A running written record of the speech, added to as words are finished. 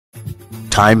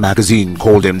Time magazine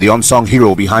called him the unsung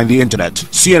hero behind the internet.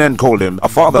 CNN called him a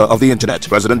father of the internet.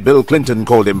 President Bill Clinton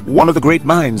called him one of the great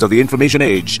minds of the information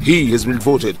age. He has been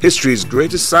voted history's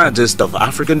greatest scientist of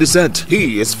African descent.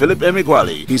 He is Philip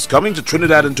Emeagwali. He's coming to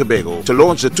Trinidad and Tobago to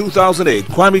launch the 2008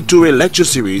 Kwame Ture Lecture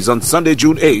Series on Sunday,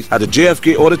 June 8th at the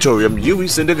JFK Auditorium, UWI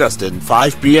St. Augustine,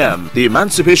 5 p.m. The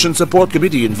Emancipation Support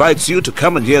Committee invites you to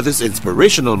come and hear this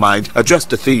inspirational mind address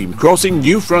the theme, Crossing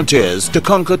New Frontiers to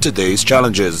Conquer Today's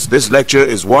Challenges. This lecture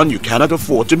is one you cannot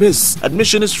afford to miss.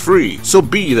 Admission is free, so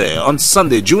be there on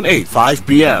Sunday, June 8th, 5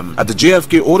 p.m. at the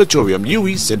JFK Auditorium,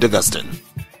 UWI St. Augustine.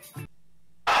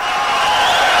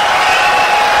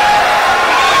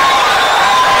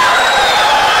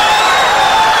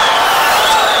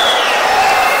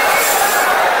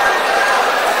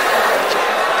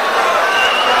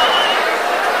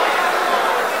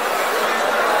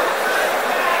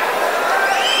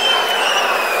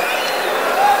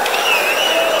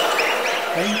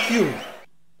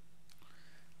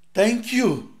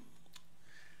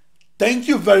 Thank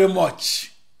you very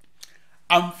much.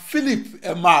 I'm Philip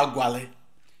Emeagwali.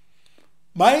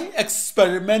 My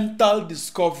experimental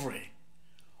discovery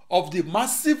of the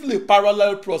massively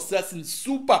parallel processing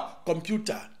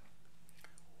supercomputer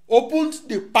opened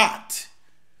the path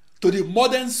to the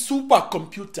modern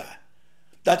supercomputer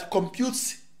that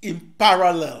computes in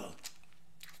parallel.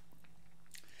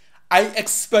 I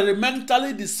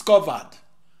experimentally discovered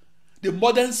the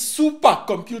modern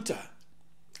supercomputer,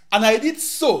 and I did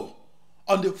so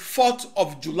on the 4th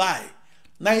of July,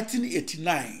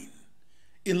 1989,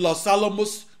 in Los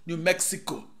Alamos, New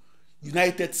Mexico,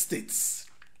 United States.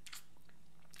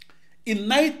 In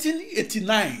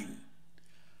 1989,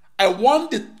 I won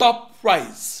the top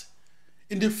prize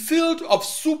in the field of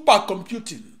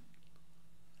supercomputing,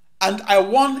 and I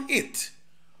won it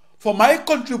for my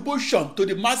contribution to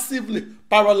the massively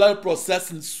parallel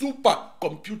processing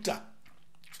supercomputer.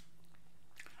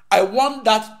 I won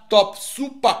that top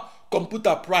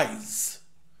supercomputer prize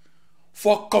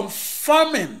for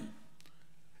confirming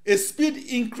a speed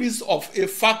increase of a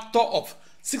factor of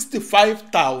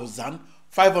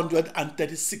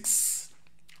 65,536.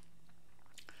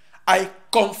 I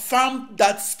confirmed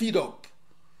that speed up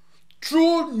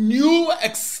through new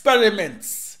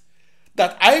experiments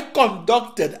that I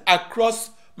conducted across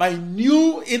my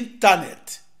new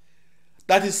internet,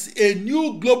 that is a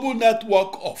new global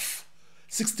network of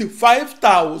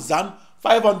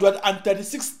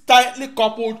 65,536 tightly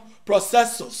coupled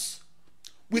processors,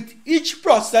 with each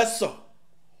processor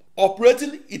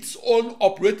operating its own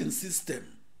operating system,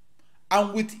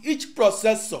 and with each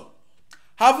processor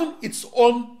having its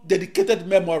own dedicated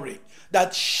memory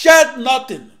that shared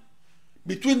nothing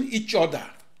between each other.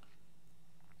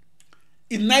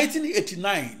 In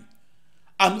 1989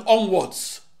 and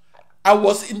onwards, I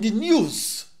was in the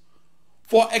news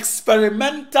for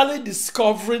experimentally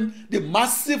discovering the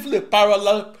massively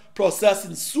parallel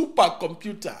processing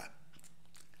supercomputer.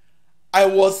 I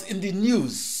was in the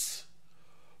news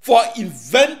for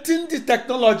inventing the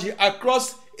technology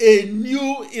across a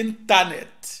new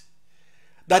internet,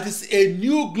 that is a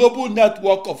new global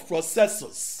network of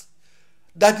processors,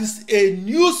 that is a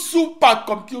new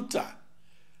supercomputer,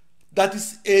 that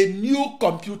is a new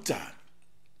computer.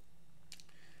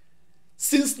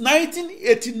 Since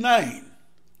 1989,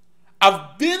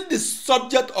 I've been the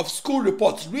subject of school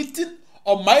reports written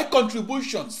on my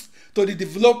contributions to the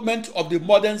development of the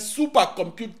modern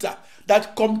supercomputer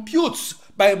that computes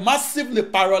by massively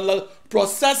parallel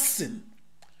processing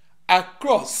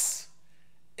across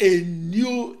a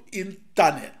new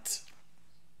internet.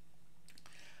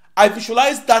 I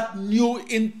visualize that new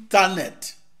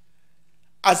internet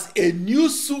as a new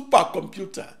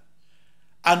supercomputer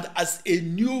and as a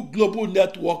new global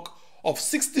network of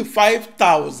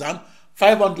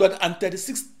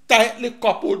 65,536 tightly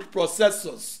coupled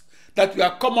processors that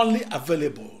were commonly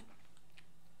available.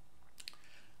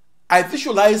 I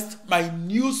visualized my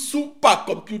new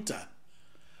supercomputer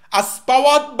as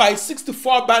powered by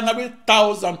 64 binary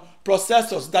thousand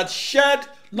processors that shared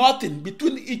nothing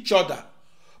between each other,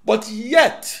 but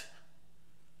yet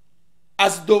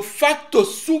as de facto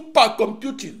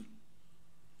supercomputing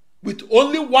with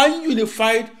only one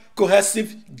unified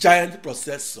cohesive giant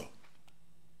processor.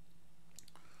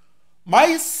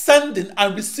 My sending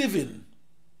and receiving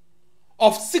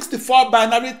of 64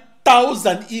 binary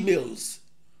thousand emails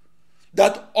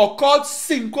that occurred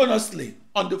synchronously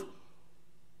on the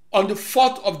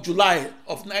 4th of July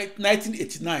of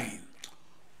 1989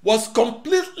 was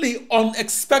completely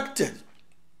unexpected.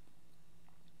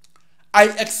 I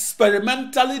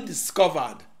experimentally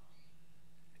discovered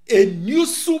a new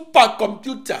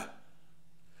supercomputer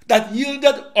that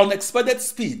yielded unexpected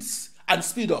speeds and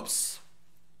speed-ups.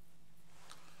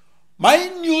 My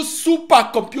new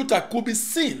supercomputer could be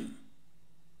seen,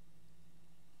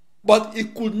 but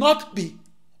it could not be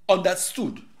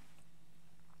understood.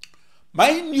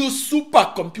 My new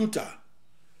supercomputer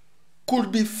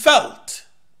could be felt,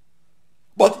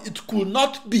 but it could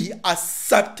not be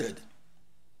accepted.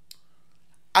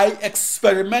 I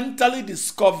experimentally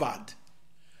discovered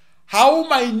how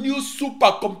my new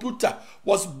supercomputer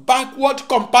was backward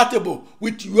compatible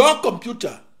with your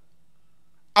computer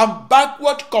and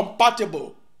backward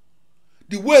compatible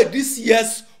the way this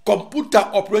year's computer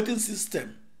operating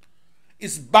system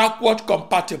is backward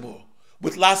compatible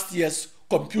with last year's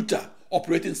computer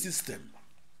operating system.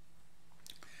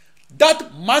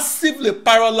 That massively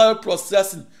parallel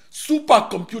processing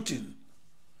supercomputing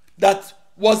that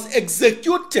was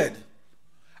executed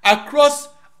across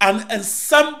an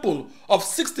ensemble of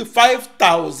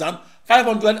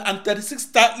 65,536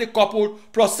 tightly coupled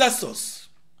processors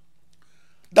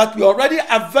that were already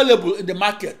available in the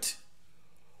market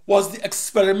was the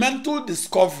experimental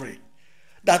discovery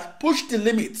that pushed the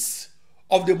limits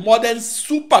of the modern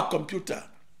supercomputer.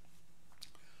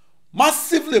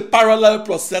 Massively parallel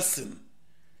processing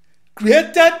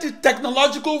created the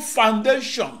technological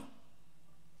foundation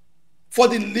for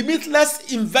the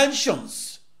limitless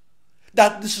inventions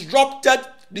that disrupted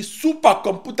the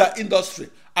supercomputer industry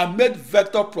and made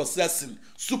vector processing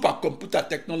supercomputer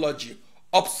technology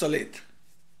obsolete.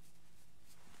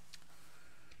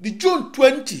 The June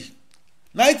 20,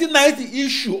 1990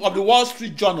 issue of the Wall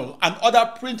Street Journal and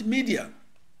other print media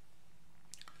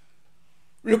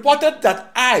reported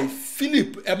that I,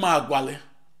 Philip Emeagwali,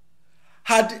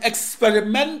 had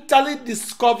experimentally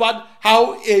discovered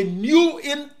how a new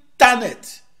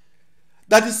internet,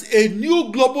 that is a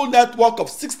new global network of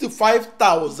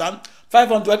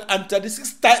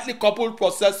 65,536 tightly coupled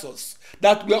processors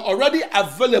that were already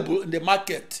available in the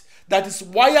market, that is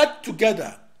wired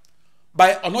together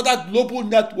by another global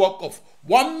network of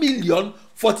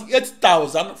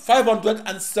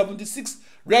 1,048,576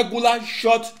 regular,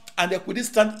 short, and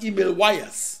equidistant email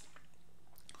wires,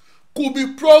 could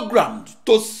be programmed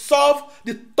to solve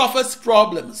the toughest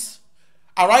problems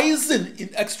arising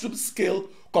in extreme scale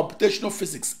computational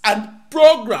physics and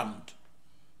programmed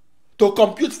to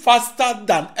compute faster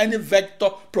than any vector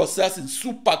processing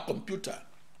supercomputer.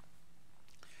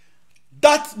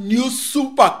 That new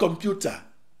supercomputer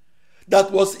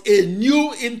that was a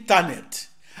new internet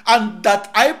and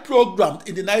that I programmed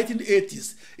in the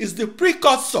 1980s is the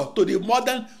precursor to the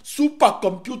modern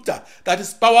supercomputer that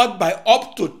is powered by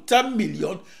up to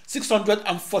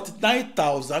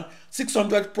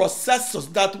 10,649,600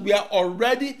 processors that were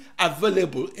already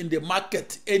available in the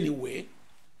market anyway.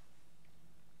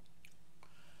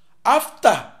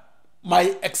 After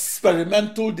my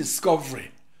experimental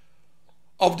discovery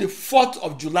of the 4th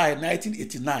of July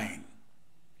 1989,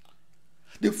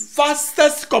 the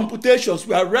fastest computations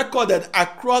were recorded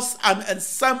across an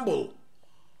ensemble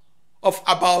of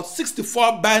about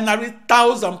 64 binary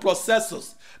thousand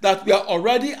processors that were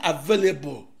already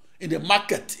available in the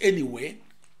market anyway.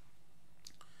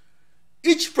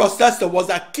 Each processor was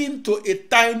akin to a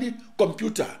tiny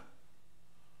computer.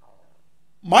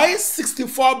 My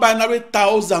 64 binary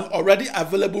thousand already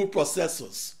available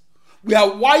processors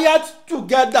were wired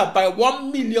together by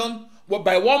 1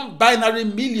 binary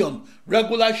million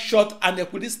regular, short, and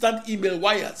equidistant email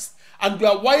wires, and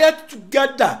were wired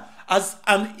together as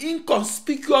an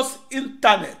inconspicuous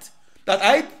internet that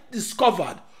I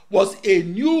discovered was a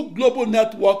new global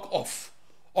network of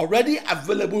already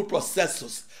available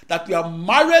processors that were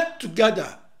married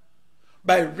together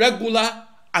by regular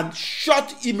and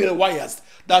short email wires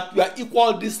that were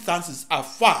equal distances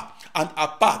afar and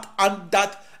apart, and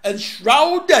that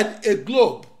enshrouded a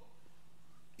globe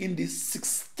in the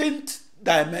 16th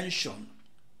dimension.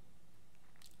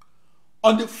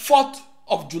 On the 4th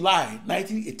of July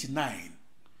 1989,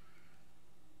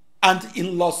 and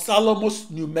in Los Alamos,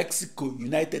 New Mexico,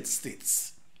 United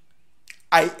States,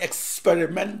 I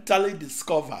experimentally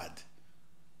discovered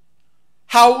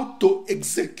how to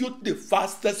execute the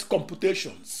fastest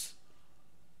computations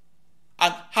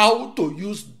and how to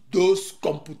use those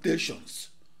computations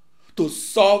to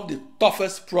solve the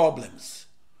toughest problems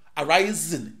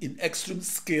arising in extreme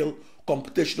scale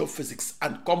computational physics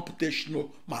and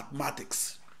computational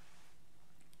mathematics.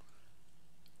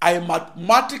 I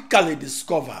mathematically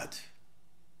discovered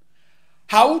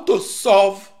how to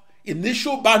solve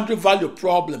initial boundary value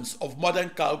problems of modern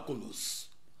calculus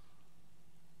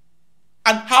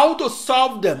and how to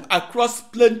solve them across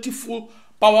plentiful,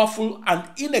 powerful, and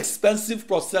inexpensive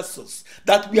processors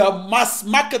that were mass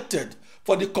marketed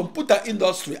for the computer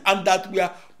industry and that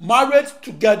were married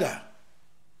together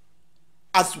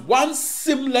as one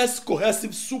seamless,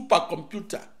 cohesive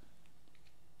supercomputer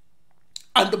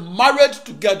and married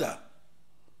together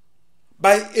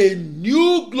by a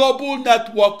new global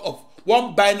network of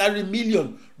 1 binary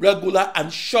million regular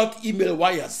and short email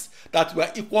wires that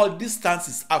were equal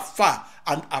distances afar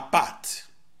and apart.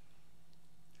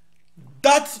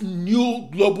 That new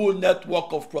global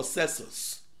network of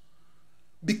processors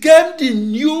became the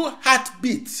new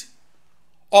heartbeat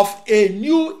of a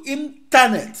new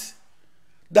internet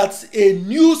that's a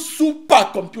new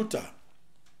supercomputer.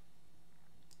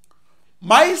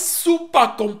 My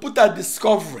supercomputer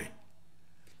discovery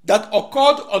that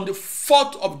occurred on the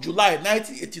 4th of July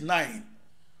 1989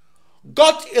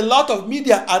 got a lot of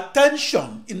media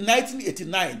attention in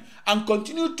 1989 and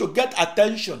continued to get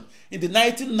attention in the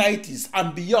 1990s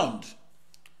and beyond.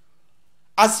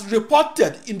 As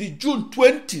reported in the June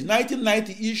 20,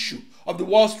 1990 issue of the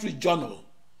Wall Street Journal,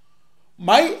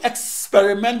 my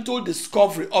experimental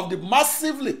discovery of the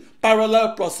massively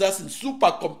parallel processing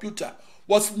supercomputer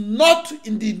was not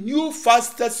in the new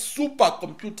fastest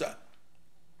supercomputer.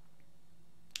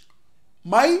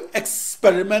 My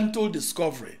experimental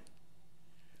discovery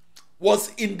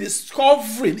was in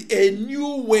discovering a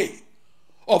new way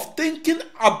of thinking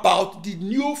about the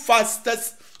new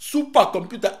fastest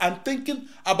supercomputer and thinking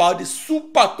about the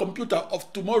supercomputer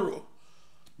of tomorrow,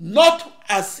 not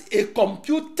as a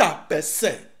computer per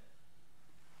se,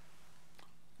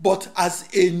 but as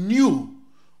a new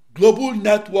global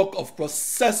network of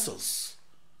processors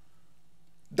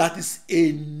that is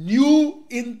a new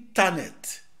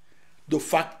internet de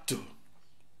facto.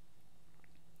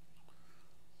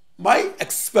 My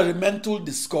experimental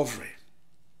discovery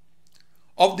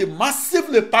of the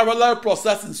massively parallel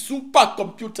processing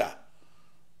supercomputer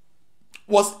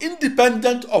was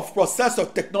independent of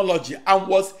processor technology and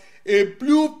was a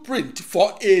blueprint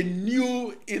for a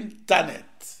new internet.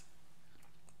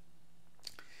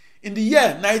 In the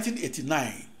year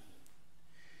 1989,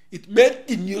 it made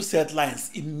the news headlines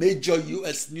in major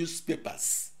US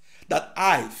newspapers that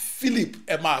I, Philip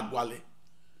Emeagwali,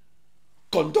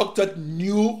 conducted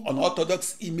new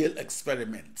unorthodox email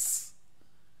experiments.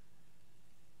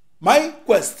 My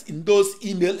quest in those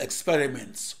email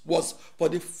experiments was for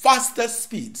the fastest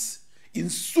speeds in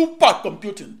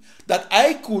supercomputing that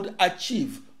I could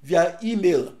achieve via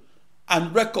email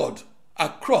and record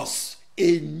across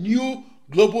a new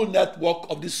global network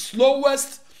of the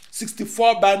slowest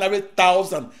 64 binary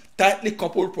thousand tightly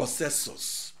coupled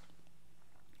processors.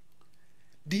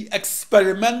 The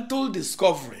experimental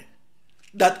discovery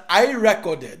that I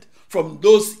recorded from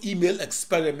those email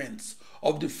experiments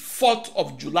of the 4th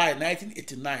of July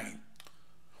 1989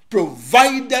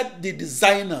 provided the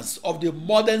designers of the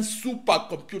modern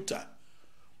supercomputer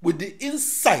with the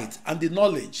insight and the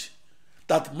knowledge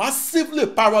that massively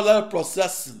parallel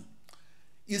processing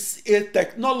is a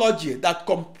technology that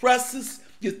compresses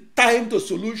the time to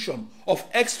solution of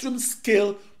extreme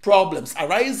scale problems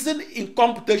arising in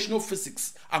computational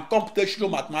physics and computational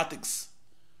mathematics,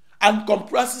 and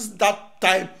compresses that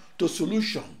time to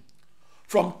solution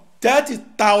from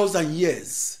 30,000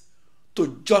 years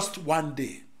to just 1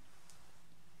 day.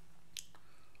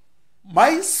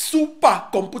 My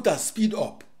supercomputer speed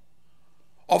up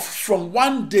of from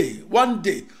 1 day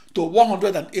to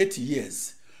 180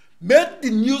 years made the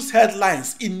news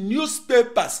headlines in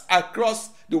newspapers across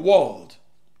the world.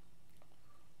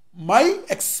 My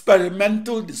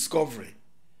experimental discovery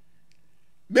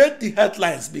made the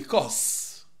headlines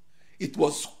because it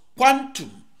was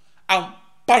quantum and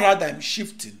paradigm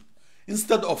shifting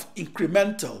instead of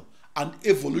incremental and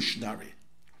evolutionary.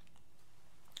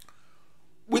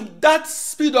 With that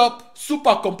speed up,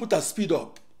 supercomputer speed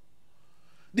up,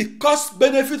 the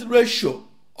cost-benefit ratio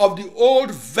of the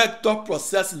old vector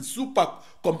processing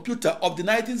supercomputer of the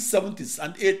 1970s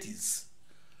and 80s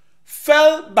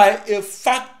fell by a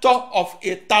factor of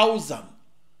 1,000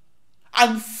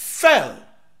 and fell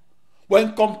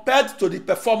when compared to the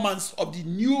performance of the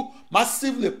new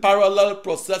massively parallel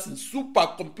processing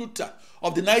supercomputer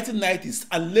of the 1990s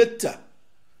and later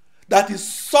that is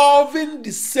solving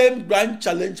the same grand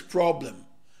challenge problem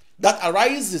that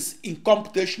arises in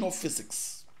computational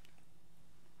physics.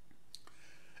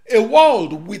 A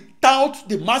world without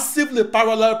the massively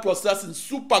parallel processing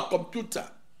supercomputer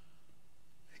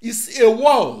is a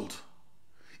world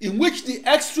in which the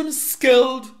extreme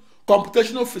scaled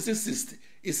computational physicist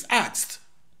is asked,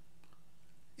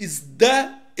 is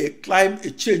there a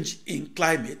change in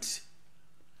climate?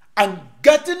 And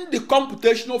getting the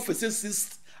computational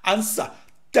physicist answer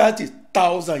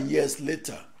 30,000 years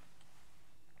later.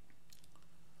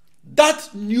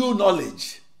 That new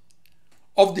knowledge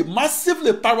of the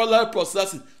massively parallel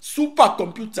processing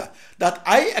supercomputer that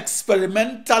I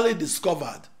experimentally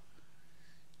discovered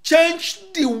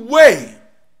changed the way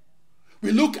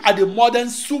we look at the modern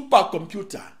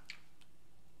supercomputer.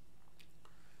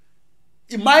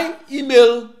 In my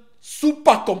email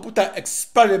supercomputer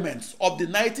experiments of the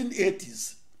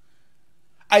 1980s,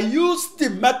 I used the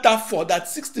metaphor that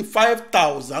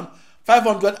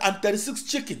 65,536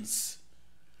 chickens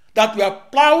that were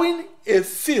plowing a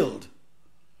field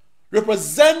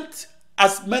represent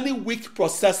as many weak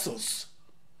processors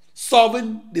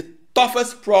solving the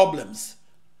toughest problems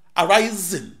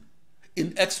arising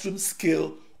in extreme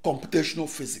scale computational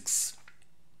physics.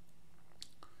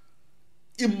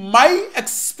 In my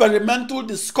experimental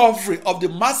discovery of the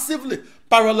massively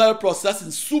parallel processing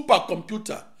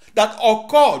supercomputer that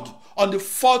occurred on the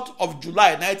 4th of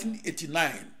July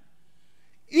 1989,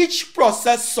 each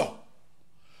processor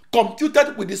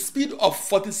computed with the speed of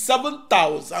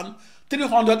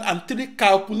 47,303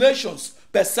 calculations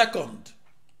per second.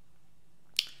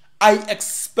 I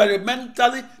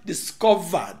experimentally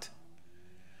discovered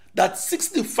that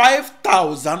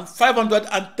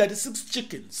 65,536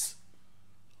 chickens,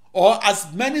 or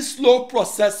as many slow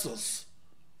processors,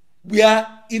 were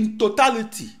in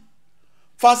totality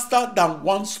faster than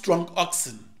one strong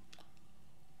oxen,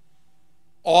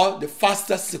 or the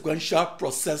fastest sequential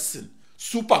processing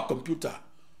supercomputer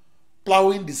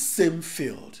plowing the same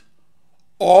field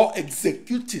or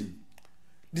executing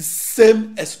the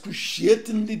same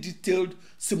excruciatingly detailed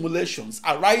simulations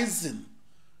arising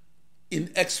in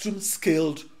extreme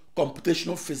scaled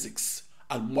computational physics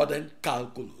and modern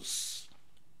calculus.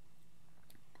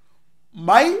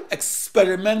 My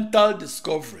experimental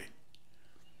discovery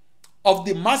of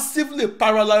the massively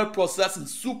parallel processing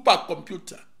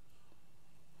supercomputer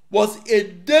was a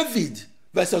David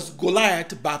versus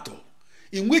Goliath battle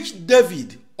in which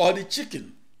David, or the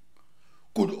chicken,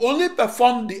 could only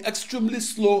perform the extremely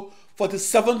slow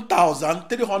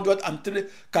 47,303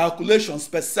 calculations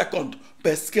per second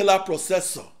per scalar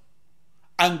processor,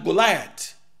 and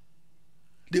Goliath,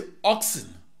 the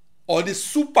oxen, or the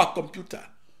supercomputer,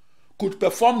 could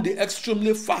perform the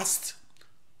extremely fast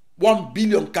 1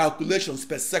 billion calculations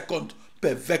per second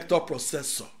per vector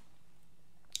processor.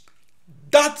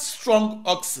 That strong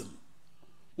oxen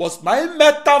was my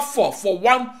metaphor for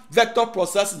one vector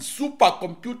processing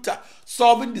supercomputer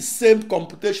solving the same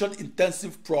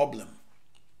computation-intensive problem.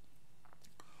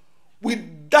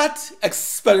 With that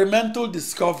experimental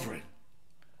discovery,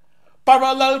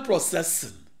 parallel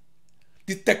processing,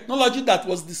 the technology that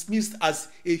was dismissed as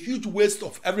a huge waste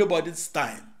of everybody's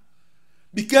time,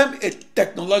 became a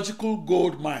technological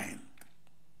gold mine.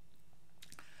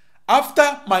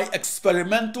 After my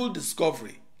experimental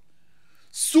discovery,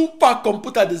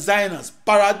 supercomputer designers'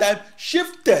 paradigm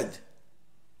shifted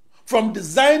from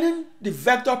designing the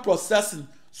vector processing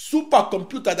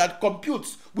supercomputer that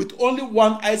computes with only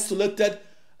one isolated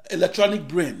electronic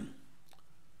brain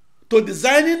to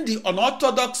designing the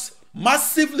unorthodox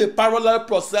massively parallel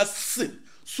processing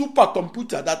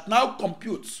supercomputer that now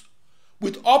computes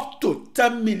with up to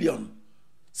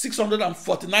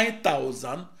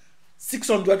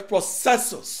 10,649,600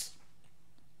 processors.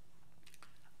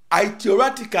 I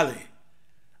theoretically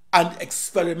and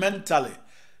experimentally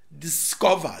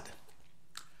discovered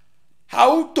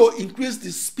how to increase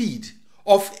the speed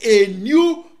of a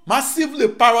new massively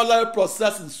parallel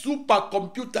processing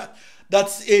supercomputer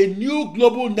that's a new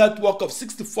global network of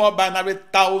 64 binary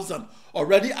thousand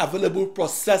already available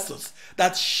processors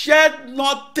that shared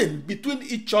nothing between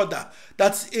each other.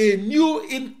 That's a new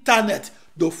internet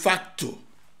de facto.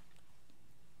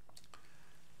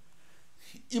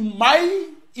 In my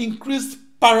increased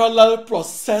parallel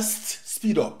processed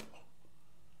speedup,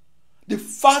 the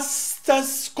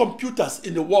fastest computers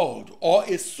in the world, or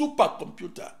a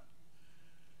supercomputer,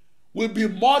 will be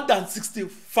more than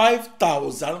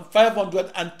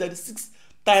 65,536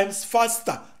 times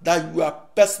faster than your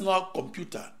personal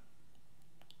computer.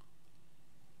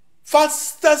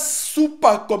 Fastest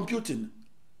supercomputing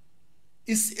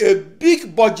is a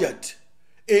big budget,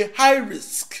 a high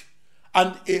risk,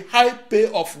 and a high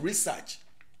payoff research.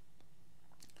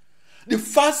 The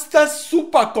fastest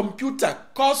supercomputer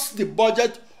costs the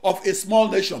budget of a small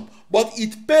nation, but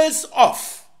it pays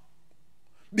off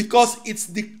because it's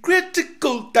the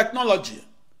critical technology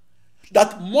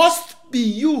that must be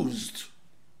used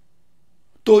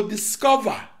to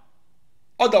discover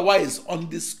otherwise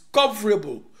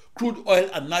undiscoverable crude oil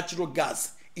and natural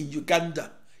gas in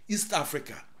Uganda, East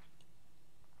Africa.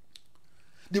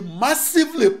 The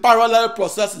massively parallel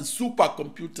processing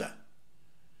supercomputer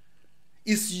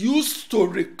is used to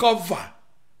recover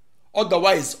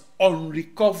otherwise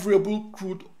unrecoverable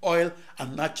crude oil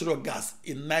and natural gas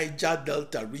in Niger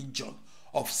Delta region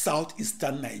of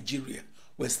southeastern Nigeria,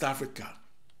 West Africa.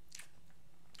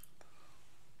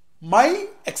 My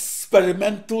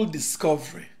experimental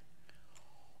discovery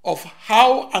of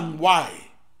how and why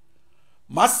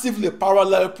massively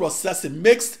parallel processing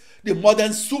makes the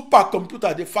modern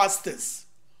supercomputer the fastest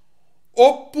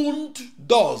opened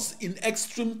doors in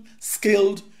extreme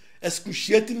scaled,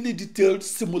 excruciatingly detailed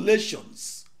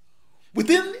simulations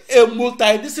within a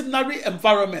multidisciplinary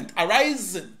environment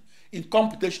arising in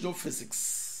computational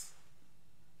physics.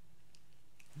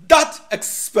 That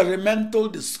experimental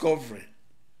discovery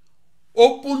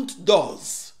opened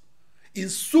doors in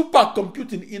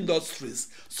supercomputing industries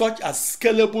such as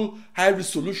scalable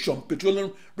high-resolution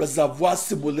petroleum reservoir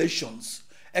simulations,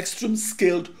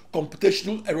 extreme-scaled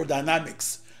computational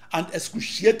aerodynamics, and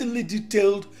excruciatingly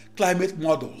detailed climate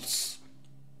models.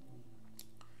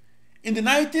 In the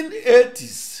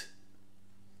 1980s,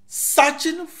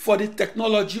 searching for the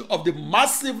technology of the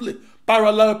massively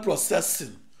parallel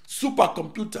processing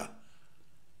supercomputer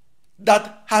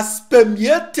that has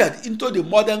permeated into the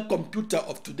modern computer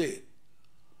of today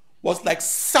was like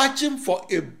searching for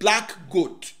a black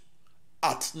goat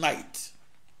at night.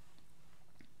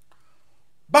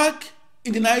 Back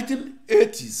in the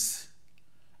 1980s,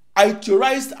 I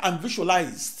theorized and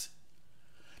visualized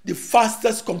the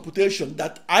fastest computation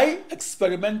that I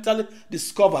experimentally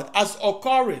discovered as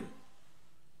occurring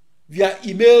via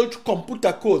emailed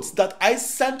computer codes that I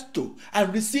sent to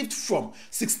and received from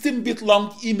 16-bit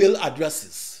long email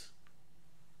addresses.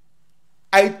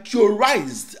 I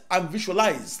theorized and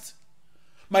visualized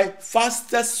my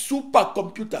fastest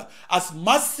supercomputer as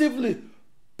massively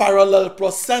parallel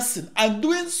processing, and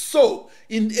doing so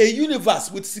in a universe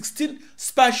with 16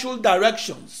 spatial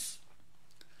directions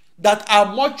that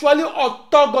are mutually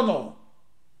orthogonal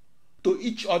to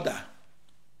each other.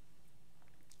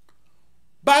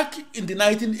 Back in the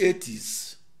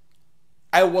 1980s,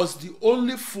 I was the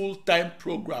only full-time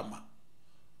programmer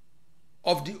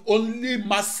of the only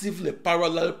massively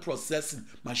parallel processing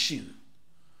machine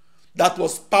that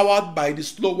was powered by the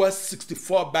slowest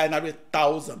 64 binary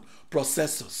 1000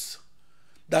 processors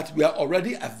that were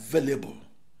already available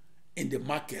in the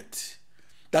market,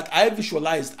 that I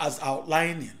visualized as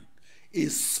outlining a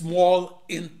small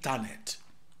internet.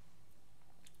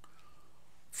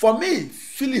 For me,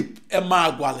 Philip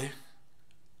Emeagwali,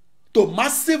 to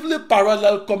massively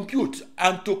parallel compute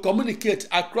and to communicate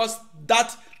across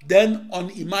that then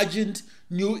unimagined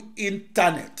new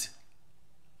internet,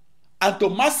 and to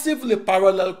massively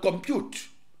parallel compute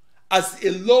as a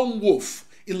lone wolf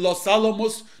in Los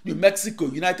Alamos, New Mexico,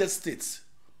 United States,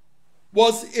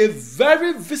 was a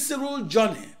very visceral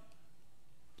journey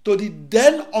to the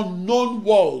then unknown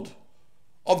world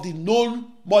of the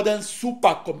known modern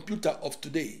supercomputer of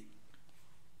today.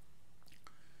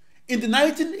 In the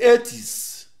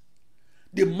 1980s,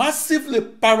 the massively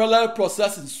parallel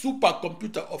processing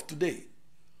supercomputer of today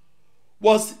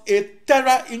was a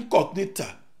terra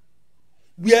incognita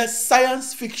where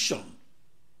science fiction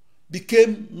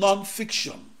became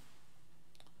non-fiction.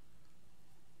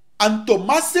 And to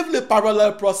massively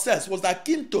parallel process was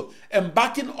akin to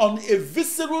embarking on a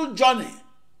visceral journey.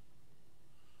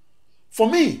 For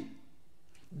me,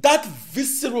 that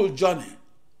visceral journey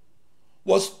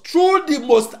was through the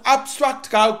most abstract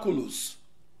calculus,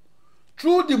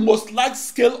 through the most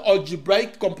large-scale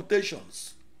algebraic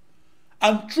computations,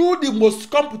 and through the most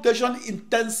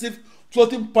computation-intensive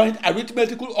floating-point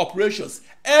arithmetical operations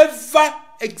ever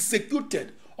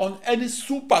executed on any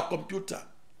supercomputer.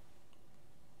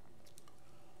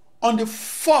 On the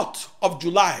 4th of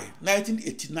July,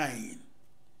 1989,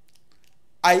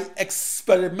 I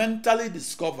experimentally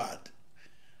discovered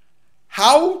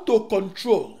how to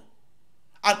control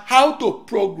and how to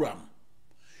program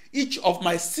each of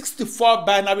my 64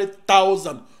 binary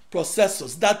 1000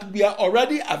 processors that were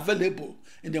already available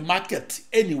in the market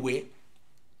anyway.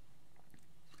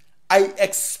 I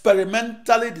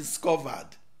experimentally discovered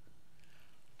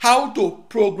how to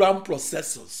program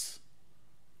processors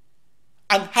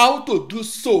and how to do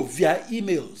so via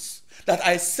emails that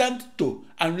I sent to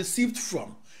and received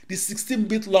from the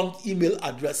 16-bit long email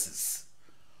addresses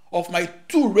of my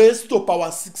 2 raised to power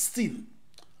 16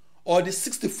 or the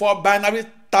 64 binary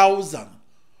 1000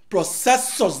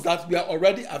 processors that were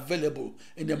already available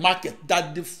in the market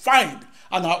that defined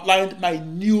and outlined my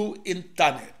new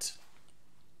internet.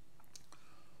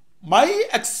 My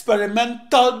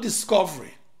experimental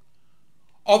discovery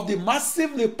of the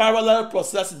massively parallel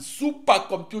processing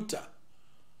supercomputer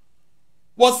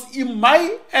was in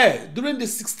my air during the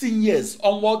 16 years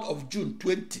onward of June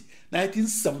 20,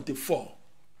 1974.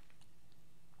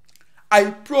 I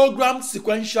programmed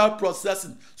sequential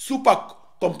processing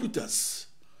supercomputers,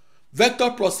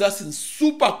 vector processing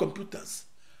supercomputers,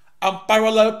 and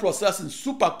parallel processing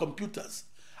supercomputers,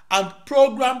 and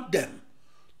programmed them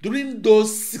during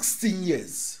those 16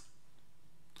 years.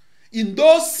 In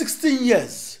those 16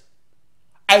 years,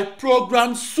 I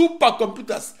programmed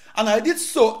supercomputers, and I did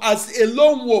so as a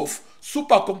lone wolf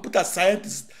supercomputer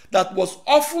scientist that was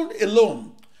often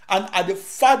alone and at the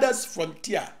farthest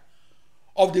frontier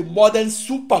of the modern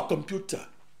supercomputer.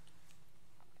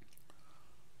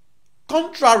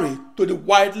 Contrary to the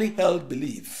widely held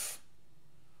belief,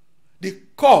 the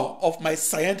core of my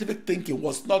scientific thinking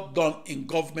was not done in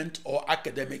government or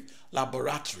academic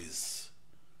laboratories.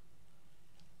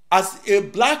 As a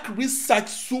black research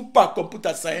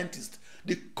supercomputer scientist,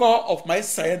 the core of my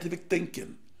scientific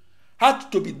thinking had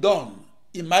to be done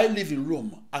in my living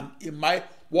room and in my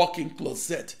walk-in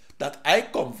closet that I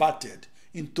converted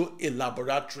into a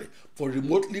laboratory for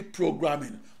remotely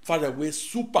programming faraway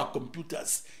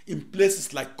supercomputers in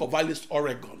places like Corvallis,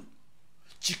 Oregon,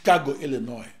 Chicago,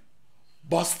 Illinois,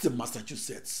 Boston,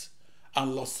 Massachusetts,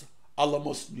 and Los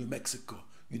Alamos, New Mexico,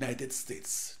 United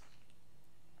States.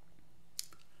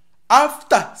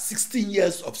 After 16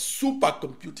 years of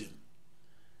supercomputing,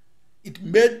 it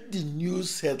made the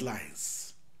news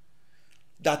headlines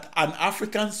that an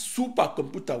African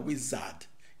supercomputer wizard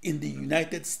in the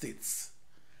United States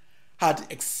had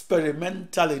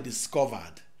experimentally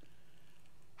discovered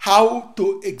how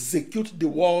to execute the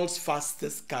world's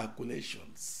fastest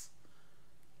calculations.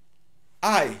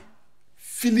 I,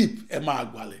 Philip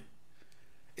Emeagwali,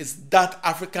 is that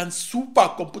African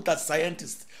supercomputer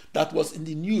scientist that was in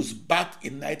the news back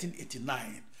in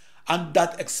 1989 and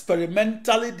that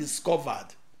experimentally discovered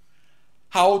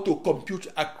how to compute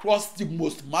across the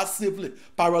most massively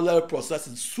parallel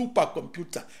processing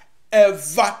supercomputer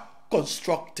ever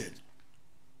constructed.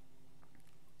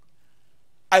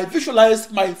 I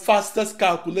visualized my fastest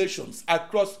calculations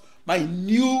across my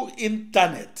new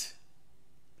internet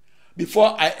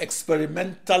before I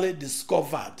experimentally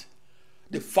discovered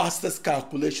the fastest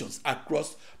calculations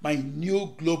across my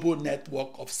new global network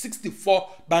of 64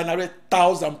 binary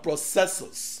thousand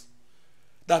processors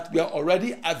that were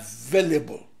already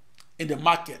available in the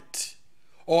market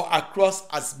or across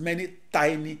as many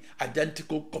tiny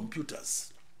identical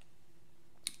computers.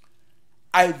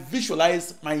 I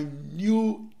visualized my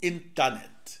new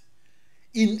internet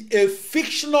in a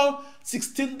fictional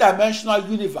 16-dimensional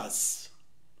universe,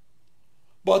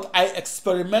 but I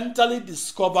experimentally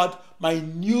discovered my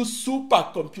new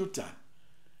supercomputer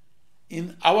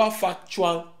in our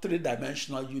factual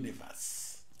 3-dimensional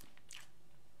universe.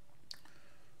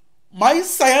 My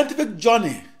scientific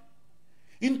journey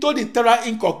into the terra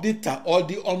incognita or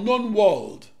the unknown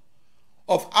world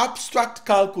of abstract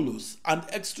calculus and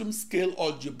extreme scale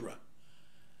algebra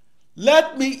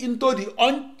led me into the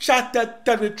uncharted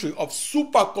territory of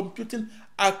supercomputing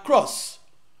across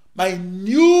my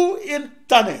new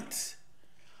internet,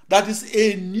 that is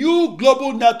a new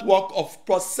global network of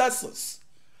processors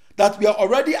that were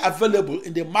already available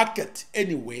in the market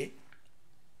anyway.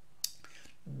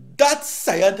 That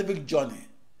scientific journey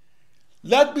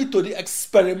led me to the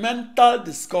experimental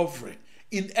discovery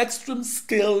in extreme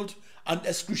scaled and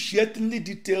excruciatingly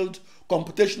detailed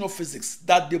computational physics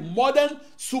that the modern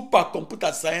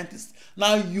supercomputer scientists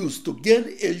now use to gain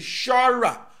a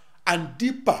surer and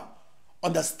deeper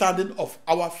understanding of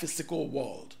our physical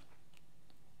world.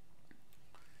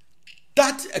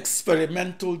 That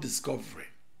experimental discovery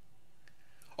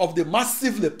of the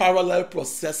massively parallel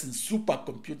processing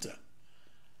supercomputer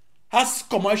has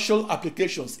commercial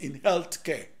applications in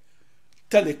healthcare,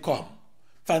 telecom,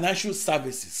 financial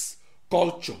services,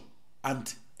 culture,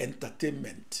 and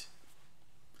entertainment.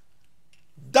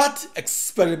 That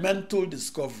experimental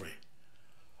discovery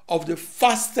of the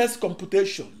fastest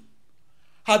computation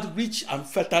had rich and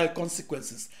fertile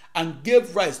consequences and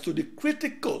gave rise to the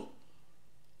critical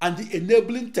and the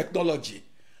enabling technology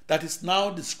that is now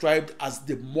described as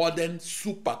the modern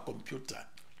supercomputer.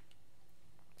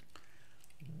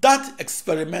 That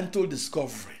experimental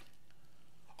discovery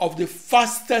of the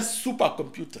fastest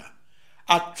supercomputer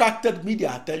attracted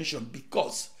media attention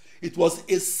because it was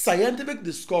a scientific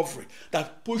discovery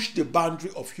that pushed the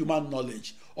boundary of human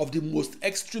knowledge of the most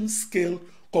extreme scale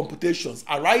computations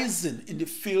arising in the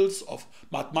fields of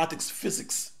mathematics,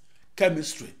 physics,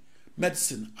 chemistry,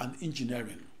 medicine, and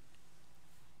engineering.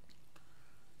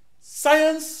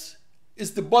 Science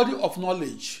is the body of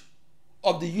knowledge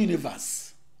of the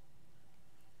universe.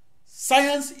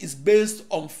 Science is based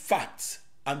on facts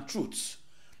and truths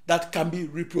that can be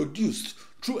reproduced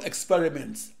through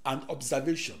experiments and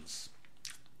observations.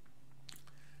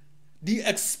 The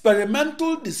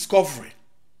experimental discovery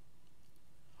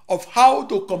of how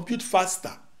to compute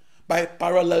faster by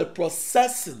parallel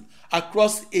processing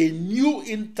across a new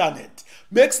internet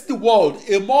makes the world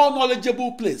a more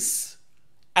knowledgeable place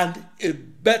and a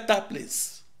better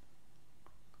place.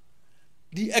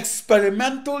 The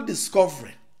experimental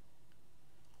discovery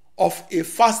of a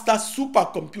faster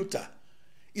supercomputer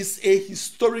is a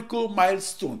historical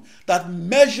milestone that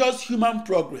measures human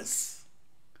progress.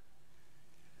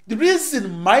 The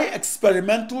reason my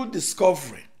experimental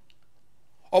discovery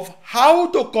of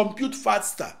how to compute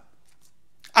faster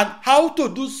and how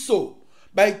to do so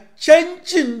by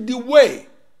changing the way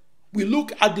we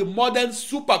look at the modern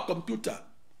supercomputer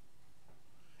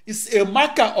is a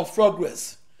marker of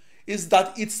progress is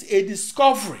that it's a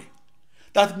discovery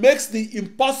that makes the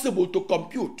impossible to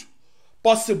compute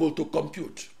possible to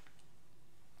compute.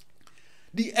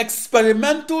 The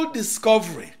experimental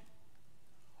discovery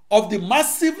of the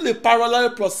massively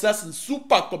parallel processing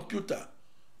supercomputer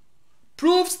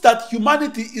proves that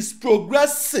humanity is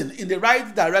progressing in the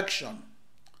right direction.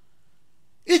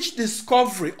 Each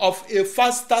discovery of a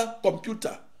faster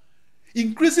computer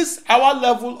increases our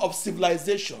level of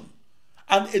civilization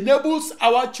and enables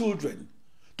our children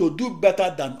to do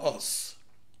better than us.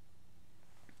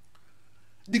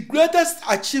 The greatest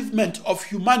achievement of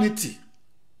humanity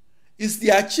is the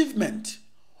achievement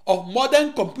of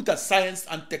modern computer science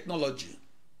and technology.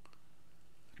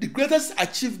 The greatest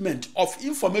achievement of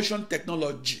information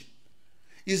technology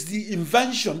is the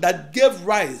invention that gave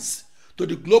rise to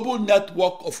the global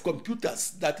network of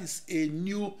computers that is a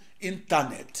new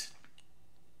internet.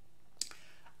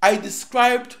 I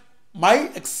described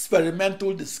my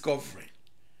experimental discovery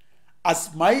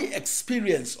as my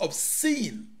experience of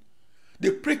seeing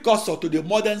the precursor to the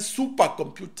modern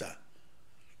supercomputer.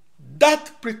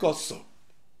 That precursor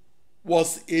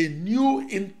was a new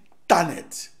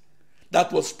internet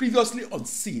that was previously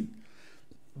unseen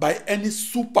by any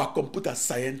supercomputer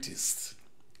scientist.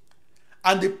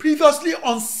 And the previously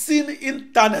unseen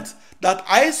internet that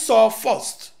I saw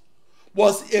first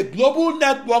was a global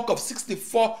network of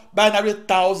 64 binary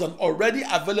thousand already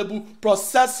available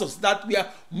processors that were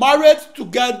married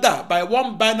together by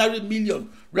 1 binary million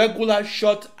regular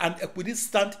short and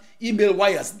equidistant email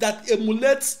wires that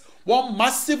emulates one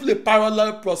massively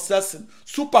parallel processing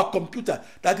supercomputer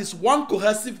that is one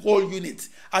cohesive whole unit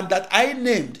and that I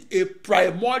named a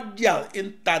primordial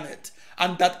internet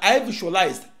and that I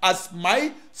visualized as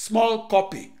my small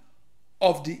copy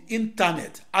of the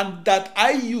internet and that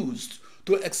I used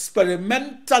to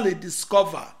experimentally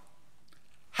discover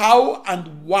how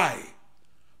and why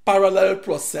parallel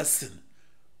processing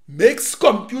makes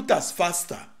computers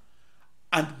faster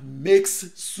and makes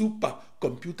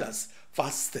supercomputers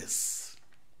fastest.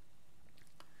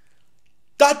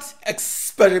 That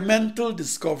experimental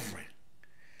discovery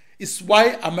is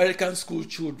why American school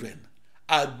children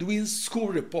are doing school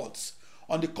reports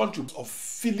on the contributions of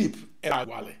Philip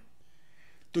Emeagwali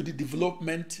to the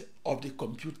development of the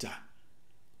computer,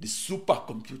 the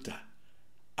supercomputer,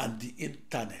 and the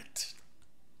internet.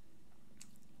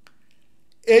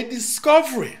 A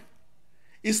discovery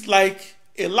is like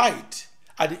a light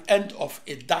at the end of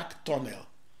a dark tunnel.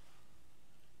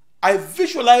 I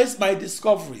visualize my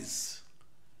discoveries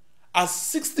as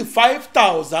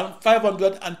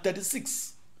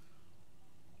 65,536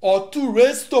 or 2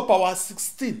 raised to power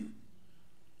 16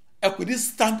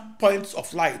 equidistant points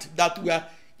of light that were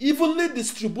evenly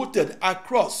distributed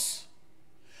across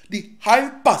the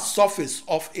hypersurface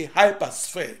of a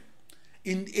hypersphere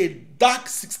in a dark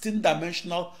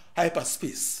 16-dimensional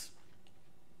hyperspace.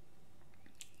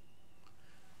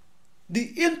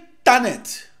 The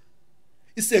internet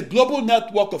is a global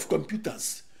network of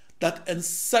computers that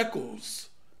encircles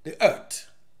the earth.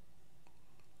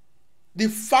 The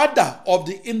father of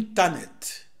the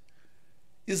internet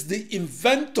is the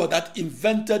inventor that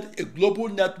invented a global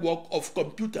network of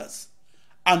computers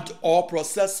and or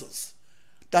processors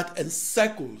that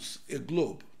encircles a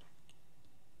globe.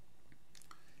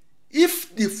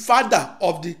 If the father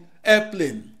of the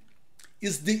airplane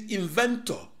is the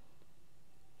inventor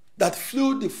that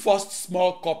flew the first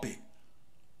small copy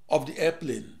of the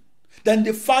airplane, then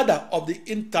the father of the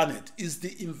internet is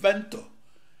the inventor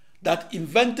that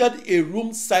invented a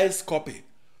room-sized copy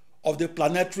of the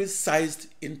planetary-sized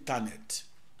internet.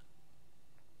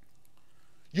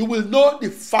 You will know the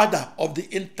father of the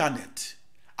internet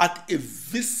at a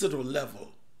visceral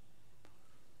level.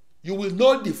 You will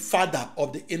know the father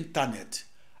of the internet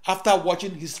after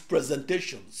watching his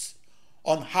presentations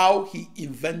on how he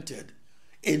invented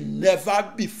a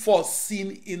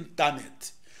never-before-seen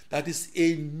internet that is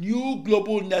a new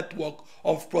global network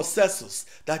of processors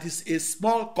that is a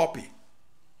small copy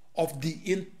of the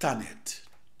internet.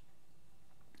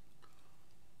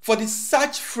 For the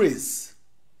search phrase,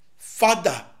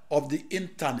 father of the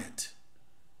internet,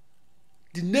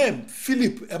 the name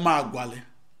Philip Emeagwali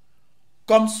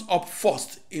comes up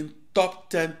first in top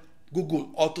 10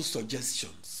 Google auto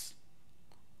suggestions.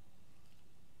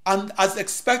 And as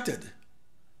expected,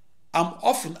 I'm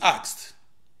often asked,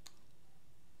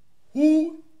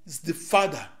 who is the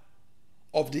father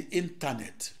of the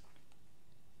internet?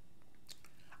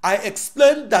 I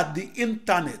explained that the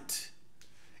internet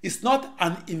is not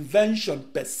an invention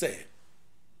per se.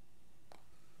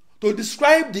 To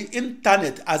describe the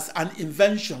internet as an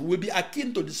invention will be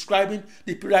akin to describing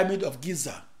the Pyramid of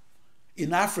Giza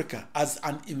in Africa as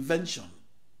an invention.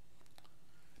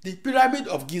 The Pyramid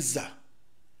of Giza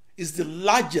is the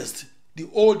largest, the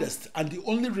oldest, and the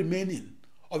only remaining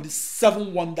of the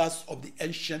 7 wonders of the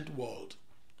ancient world.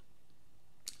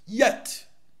 Yet,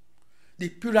 the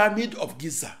Pyramid of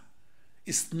Giza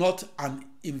is not an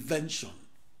invention.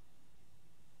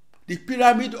 The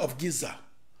Pyramid of Giza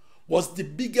was the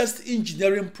biggest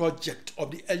engineering project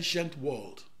of the ancient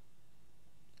world.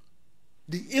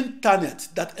 The internet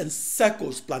that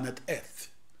encircles planet Earth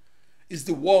is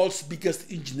the world's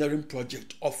biggest engineering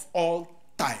project of all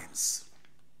times.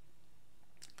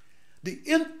 The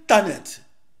internet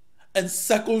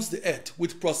encircles the earth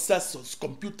with processors,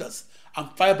 computers, and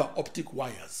fiber optic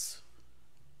wires.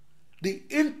 The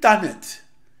internet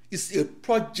is a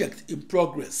project in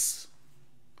progress.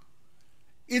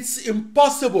 It's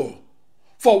impossible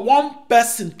for one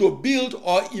person to build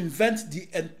or invent the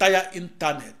entire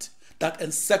internet that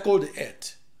encircles the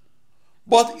earth.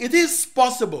 But it is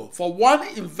possible for one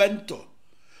inventor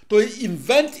to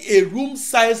invent a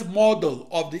room-sized model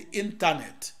of the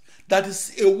internet that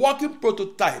is a working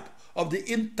prototype of the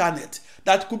internet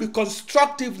that could be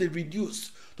constructively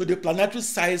reduced to the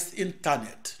planetary-sized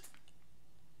internet.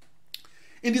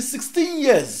 In the 16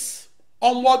 years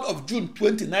onward of June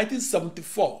 20,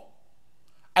 1974,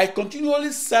 I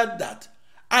continually said that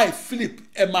I, Philip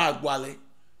Emeagwali,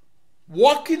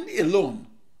 working alone,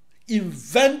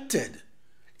 invented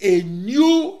a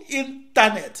new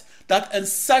internet that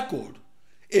encircled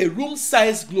a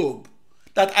room-sized globe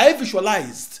that I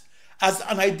visualized as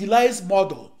an idealized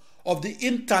model of the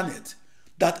internet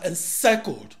that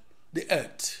encircled the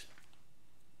earth.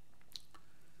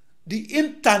 The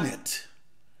internet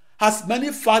has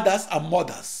many fathers and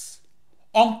mothers,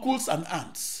 uncles and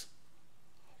aunts,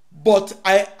 but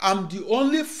I am the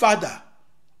only father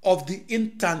of the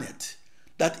internet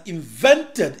that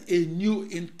invented a new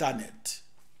internet.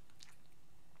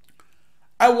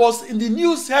 I was in the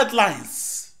news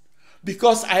headlines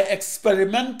because I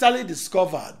experimentally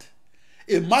discovered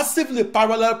a massively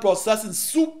parallel processing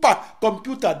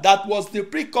supercomputer that was the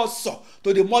precursor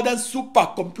to the modern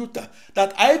supercomputer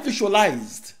that I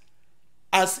visualized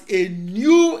as a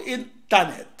new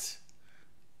internet.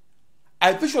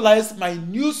 I visualized my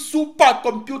new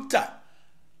supercomputer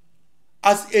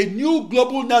as a new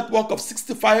global network of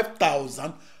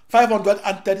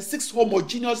 65,536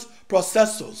 homogeneous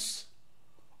processors,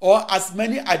 or as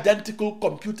many identical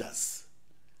computers.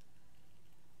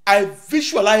 I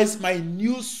visualize my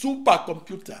new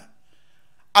supercomputer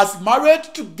as married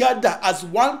together as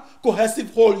one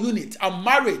cohesive whole unit and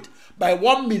married by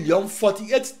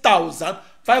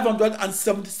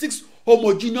 1,048,576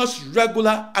 homogeneous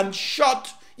regular and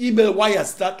short email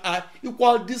wires that are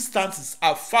equal distances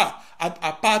afar and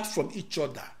apart from each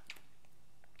other.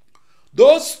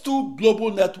 Those two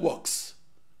global networks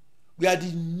were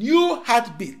the new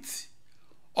heartbeat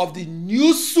of the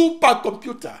new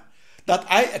supercomputer that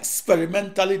I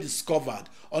experimentally discovered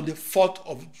on the 4th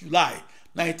of July,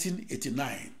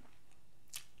 1989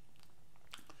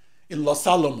 in Los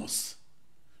Alamos,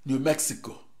 New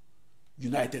Mexico,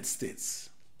 United States.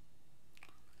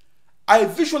 I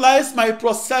visualized my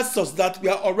processors that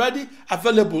were already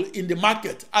available in the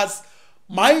market as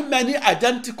my many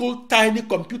identical tiny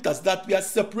computers that were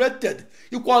separated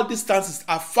equal distances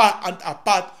afar and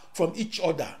apart from each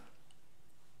other.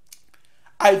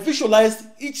 I visualized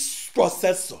each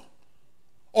processor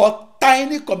or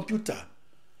tiny computer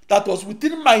that was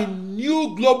within my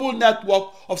new global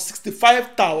network of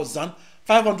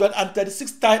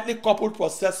 65,536 tightly coupled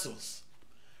processors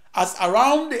as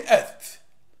around the earth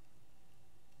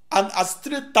and as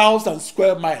 3,000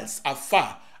 square miles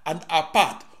afar and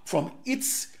apart from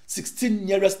its 16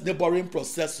 nearest neighboring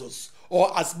processors,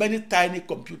 or as many tiny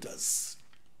computers.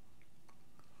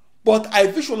 But I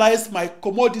visualized my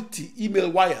commodity email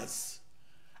wires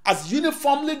as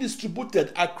uniformly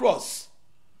distributed across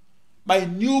my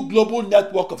new global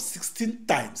network of 16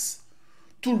 times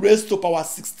 2 raised to power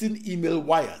 16 email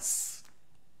wires.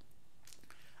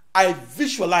 I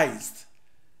visualized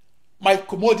my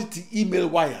commodity email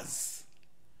wires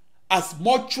as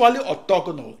mutually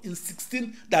orthogonal in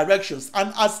 16 directions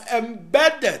and as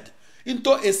embedded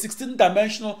into a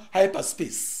 16-dimensional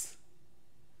hyperspace.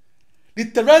 The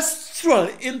terrestrial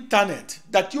internet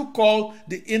that you call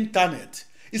the internet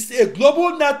is a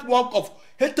global network of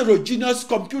heterogeneous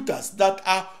computers that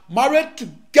are married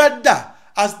together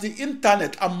as the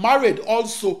internet and married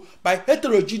also by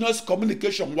heterogeneous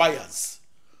communication wires.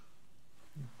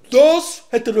 Those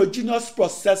heterogeneous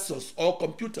processors or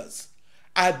computers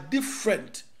are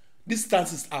different.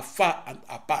 Distances are far and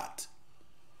apart.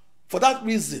 For that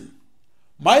reason,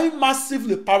 my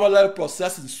massively parallel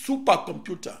processing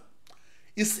supercomputer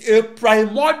is a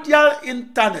primordial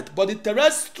internet, but the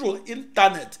terrestrial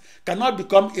internet cannot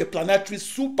become a planetary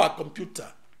supercomputer.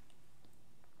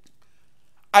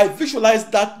 I visualize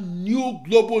that new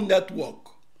global network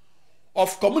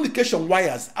of communication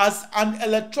wires as an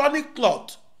electronic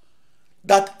cloth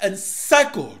that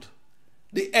encircled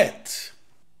the earth.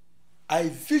 I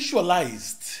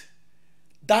visualized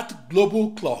that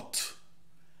global cloth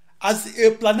as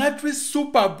a planetary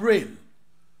superbrain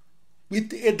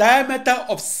with a diameter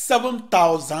of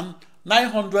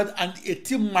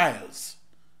 7,918 miles.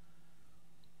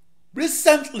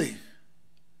 Recently,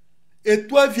 a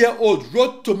 12-year-old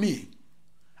wrote to me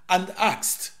and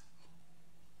asked,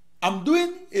 "I'm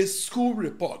doing a school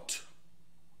report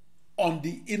on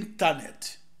the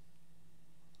internet.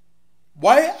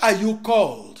 Why are you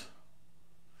called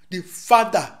the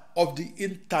father of the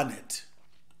internet?"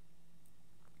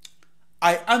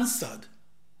 I answered,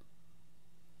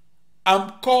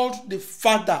 "I'm called the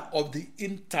father of the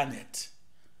internet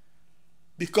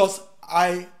because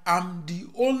I am the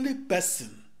only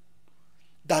person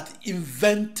that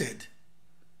invented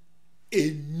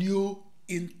a new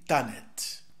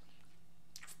internet."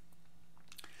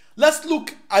 Let's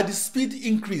look at the speed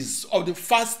increase of the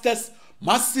fastest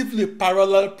massively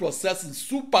parallel processing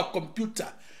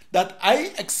supercomputer that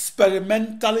I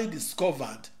experimentally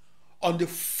discovered on the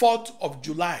 4th of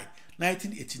July,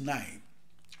 1989.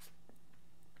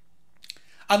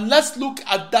 And let's look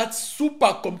at that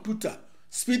supercomputer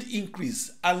speed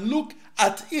increase and look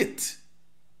at it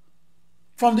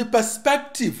from the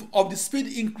perspective of the speed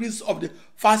increase of the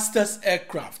fastest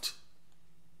aircraft.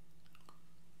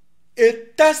 A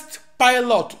test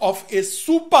pilot of a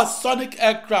supersonic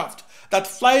aircraft that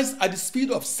flies at the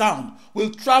speed of sound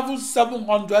will travel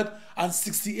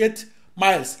 768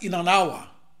 miles in an hour.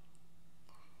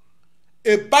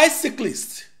 A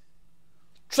bicyclist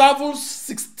travels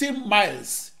 16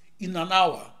 miles in an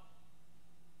hour.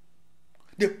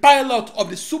 The pilot of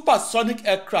the supersonic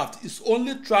aircraft is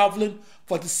only traveling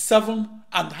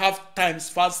 47.5 times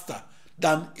faster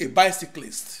than a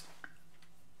bicyclist.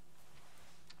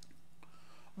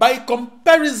 By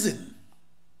comparison,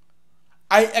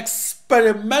 I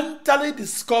experimentally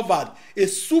discovered a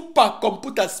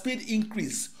supercomputer speed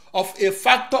increase of a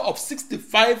factor of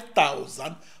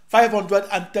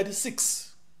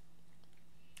 65,536.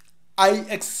 I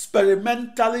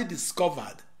experimentally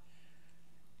discovered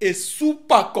a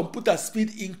supercomputer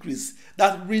speed increase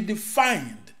that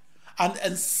redefined an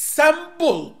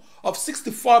ensemble of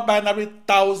 64 binary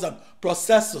thousand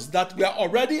processors that were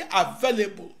already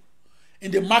available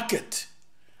in the market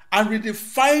and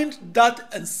redefined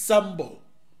that ensemble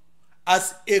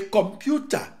as a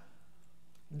computer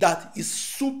that is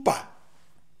super.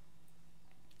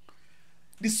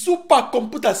 The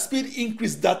supercomputer speed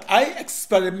increase that I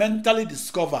experimentally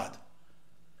discovered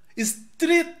is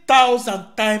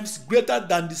 3,000 times greater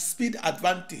than the speed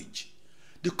advantage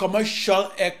the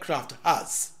commercial aircraft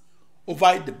has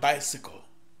over the bicycle.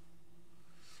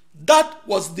 That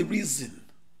was the reason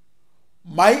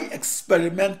my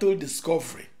experimental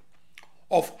discovery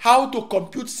of how to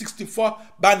compute 64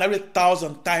 binary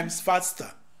thousand times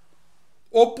faster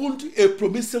opened a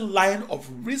promising line of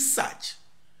research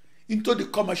into the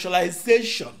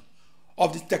commercialization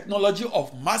of the technology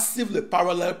of massively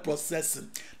parallel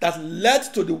processing that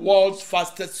led to the world's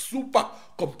fastest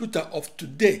supercomputer of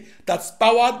today that's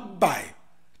powered by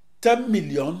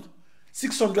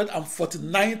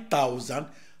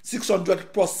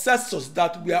 10,649,600 processors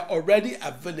that were already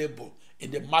available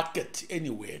in the market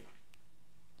anyway.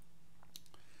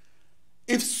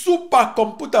 If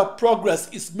supercomputer progress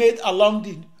is made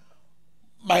along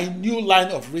my new line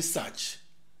of research,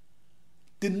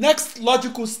 the next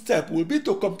logical step will be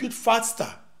to compute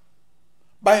faster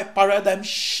by paradigm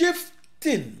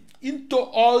shifting into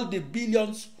all the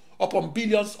billions upon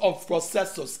billions of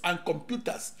processors and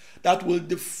computers that will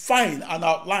define and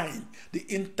outline the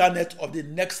internet of the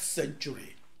next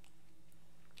century.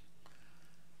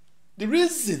 The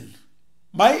reason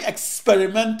my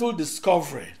experimental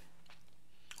discovery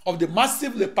of the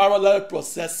massively parallel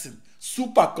processing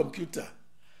supercomputer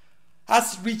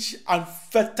has rich and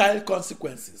fertile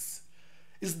consequences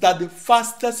is that the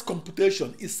fastest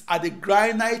computation is at the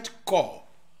granite core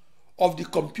of the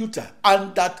computer,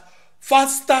 and that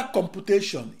faster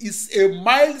computation is a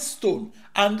milestone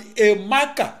and a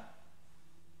marker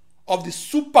of the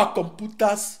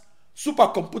supercomputer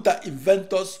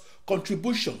inventors'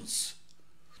 contributions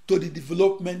to the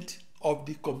development of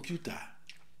the computer.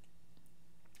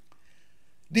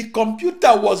 The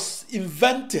computer was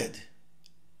invented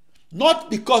not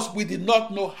because we did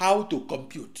not know how to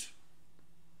compute.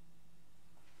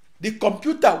 The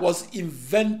computer was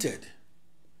invented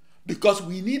because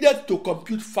we needed to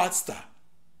compute faster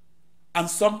and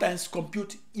sometimes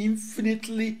compute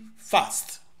infinitely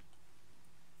fast.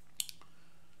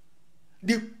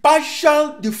 The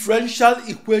partial differential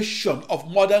equation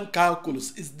of modern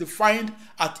calculus is defined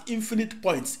at infinite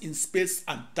points in space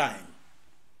and time.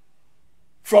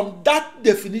 From that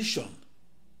definition,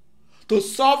 to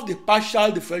solve the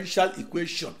partial differential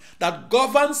equation that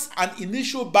governs an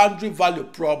initial boundary value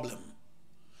problem,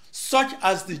 such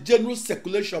as the general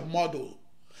circulation model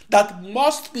that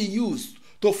must be used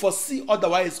to foresee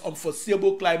otherwise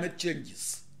unforeseeable climate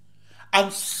changes,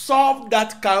 and solve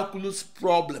that calculus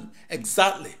problem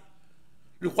exactly,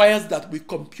 requires that we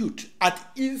compute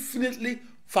at infinitely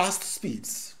fast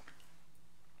speeds.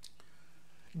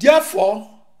 Therefore,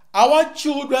 our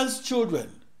children's children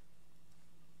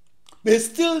may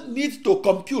still need to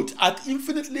compute at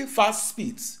infinitely fast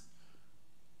speeds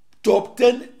to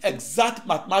obtain exact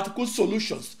mathematical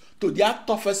solutions to their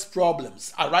toughest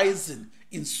problems arising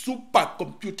in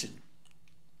supercomputing.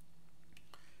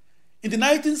 In the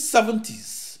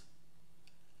 1970s,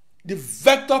 the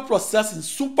vector processing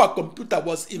supercomputer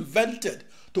was invented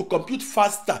to compute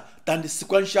faster than the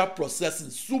sequential processing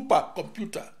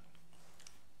supercomputer.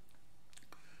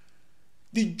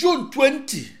 The June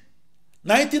 20,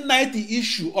 1990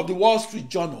 issue of the Wall Street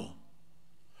Journal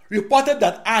reported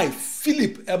that I,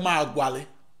 Philip Emeagwali,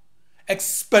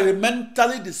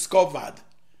 experimentally discovered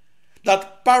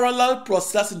that parallel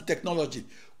processing technology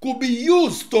could be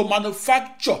used to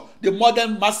manufacture the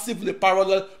modern massively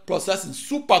parallel processing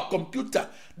supercomputer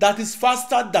that is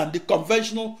faster than the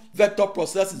conventional vector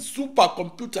processing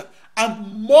supercomputer,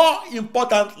 and more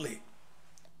importantly,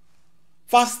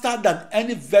 faster than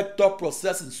any vector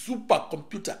processing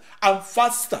supercomputer, and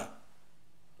faster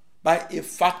by a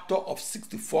factor of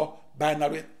 64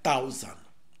 binary thousand.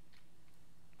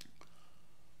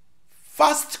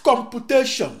 Fast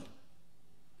computation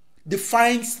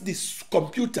defines this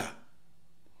computer.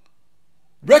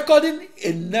 Recording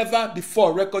a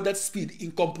never-before recorded speed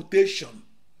in computation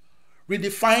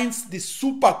redefines the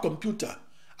supercomputer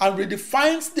and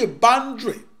redefines the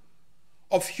boundary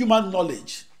of human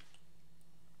knowledge.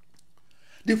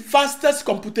 The fastest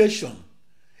computation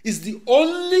is the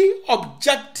only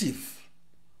objective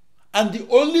and the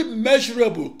only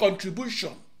measurable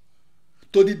contribution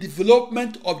to the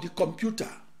development of the computer.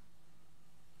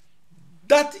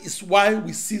 That is why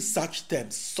we see such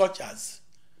terms such as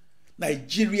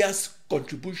Nigeria's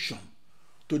contribution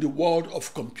to the world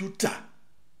of computer,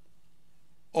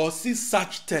 or see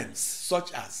such terms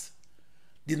such as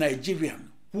the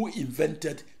Nigerian who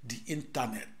invented the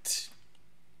internet.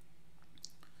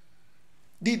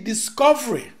 The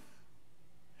discovery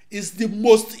is the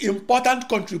most important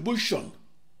contribution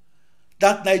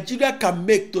that Nigeria can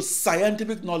make to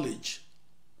scientific knowledge.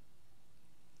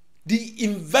 The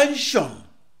invention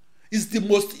is the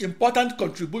most important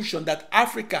contribution that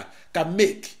Africa can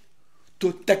make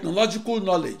to technological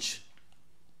knowledge.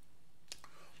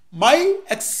 My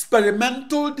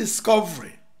experimental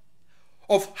discovery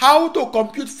of how to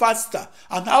compute faster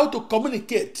and how to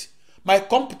communicate my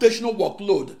computational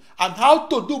workload, and how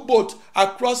to do both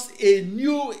across a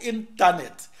new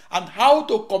internet, and how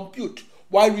to compute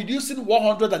while reducing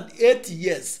 180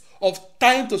 years of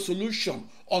time to solution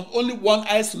on only one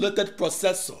isolated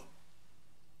processor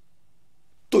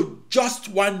to just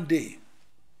 1 day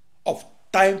of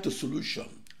time to solution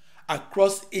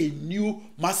across a new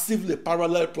massively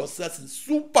parallel processing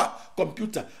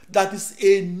supercomputer that is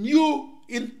a new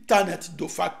internet de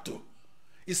facto,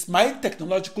 is my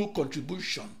technological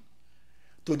contribution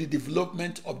to the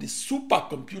development of the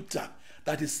supercomputer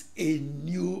that is a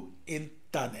new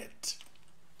internet.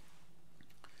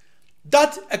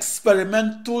 That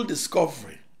experimental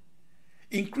discovery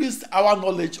increased our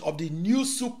knowledge of the new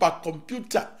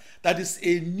supercomputer that is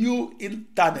a new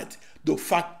internet de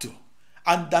facto,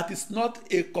 and that is not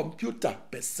a computer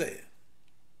per se.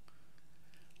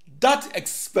 That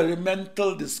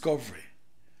experimental discovery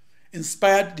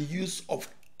inspired the use of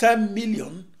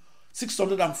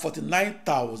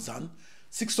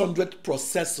 10,649,600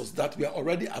 processors that were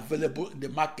already available in the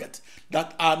market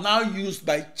that are now used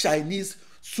by Chinese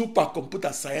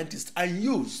supercomputer scientists and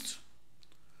used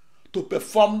to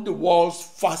perform the world's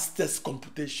fastest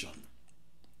computation.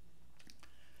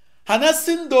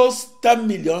 Harnessing those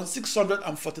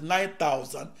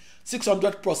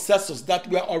 10,649,600 processors that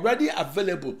were already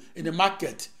available in the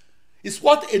market is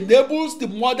what enables the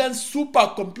modern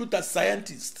supercomputer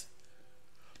scientist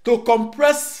to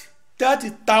compress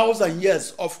 30,000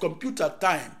 years of computer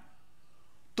time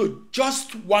to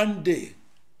just one day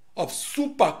of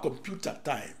supercomputer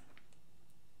time.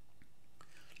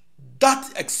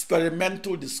 That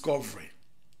experimental discovery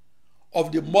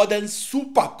of the modern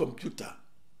supercomputer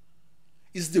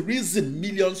is the reason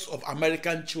millions of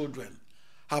American children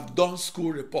have done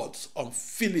school reports on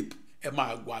Philip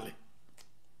Emeagwali.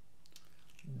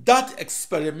 That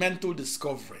experimental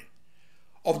discovery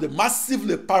of the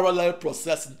massively parallel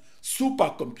processing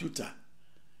supercomputer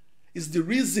is the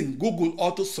reason Google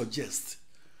auto-suggests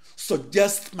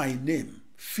my name,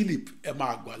 Philip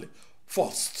Emeagwali,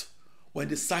 first when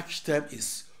the search term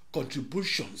is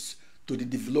contributions to the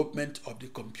development of the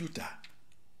computer.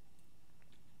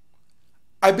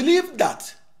 I believe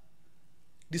that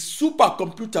the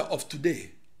supercomputer of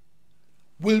today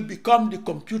will become the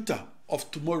computer of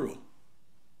tomorrow.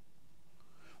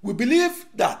 We believe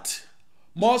that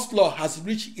Moore's law has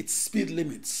reached its speed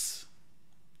limits.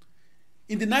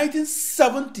 In the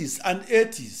 1970s and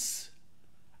 80s,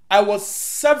 I was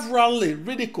severally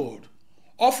ridiculed,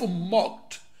 often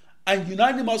mocked, and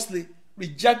unanimously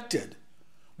rejected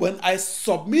when I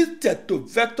submitted to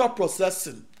vector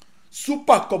processing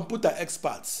supercomputer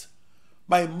experts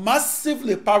my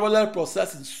massively parallel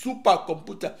processing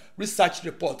supercomputer research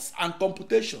reports and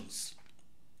computations.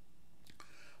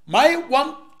 My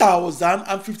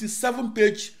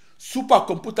 1,057-page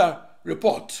supercomputer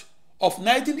report of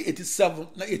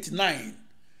 1987-89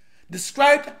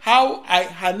 described how I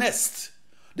harnessed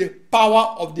the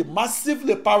power of the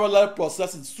massively parallel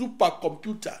processing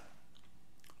supercomputer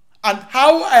and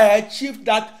how I achieved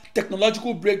that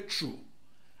technological breakthrough,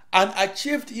 and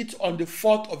achieved it on the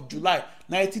 4th of July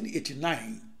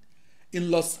 1989 in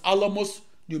Los Alamos,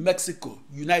 New Mexico,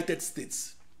 United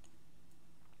States.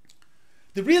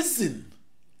 The reason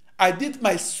I did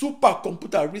my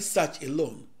supercomputer research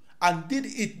alone and did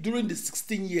it during the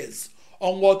 16 years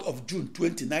onward of June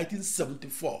 20,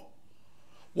 1974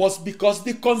 was because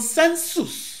the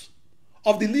consensus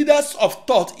of the leaders of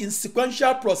thought in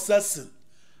sequential processing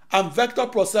and vector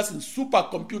processing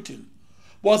supercomputing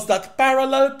was that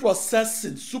parallel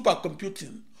processing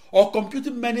supercomputing, or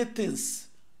computing many things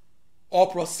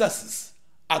or processes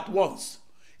at once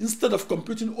instead of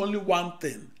computing only one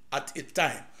thing at a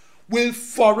time, will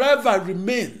forever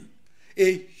remain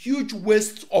a huge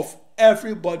waste of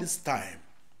everybody's time.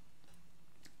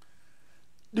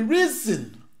 The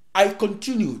reason I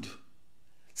continued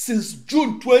since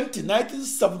June 20,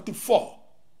 1974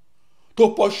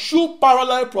 to pursue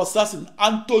parallel processing,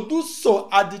 and to do so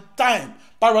at the time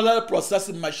parallel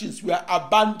processing machines were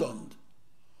abandoned,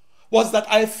 was that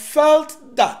I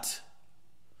felt that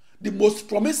the most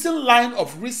promising line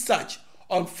of research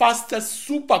on fastest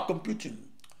supercomputing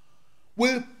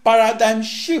will paradigm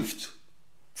shift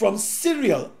from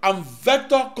serial and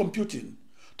vector computing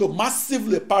to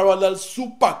massively parallel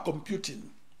supercomputing.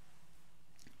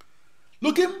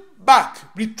 Looking back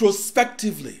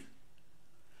retrospectively,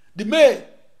 the May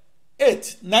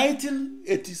 8,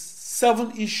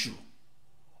 1987 issue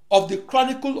of the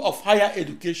Chronicle of Higher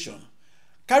Education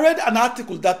carried an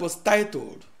article that was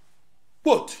titled,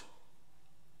 quote,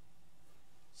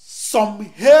 "Some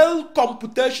hail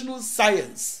computational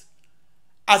science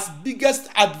as biggest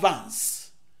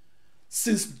advance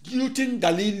since Newton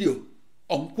Galileo,"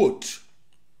 unquote.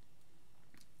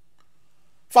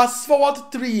 Fast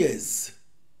forward 3 years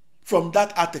from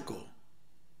that article,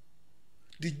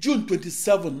 the June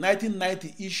 27,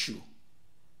 1990 issue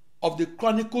of the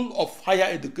Chronicle of Higher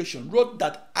Education wrote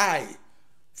that I,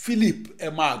 Philip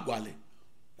Emeagwali,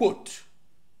 quote,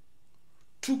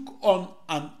 took on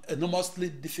an enormously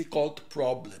difficult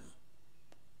problem,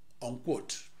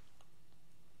 unquote.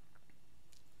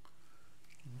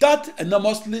 That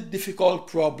enormously difficult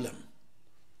problem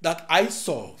that I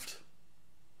solved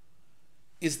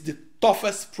is the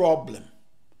toughest problem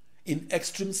in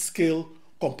extreme scale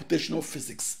computational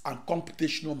physics and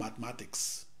computational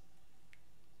mathematics.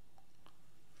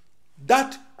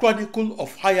 That Chronicle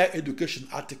of Higher Education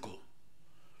article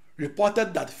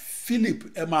reported that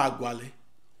Philip Emeagwali,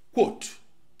 quote,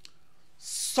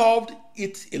 solved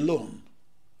it alone,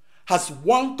 has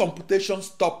won computation's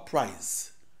top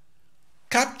prize,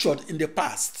 captured in the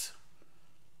past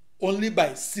only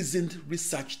by seasoned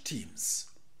research teams,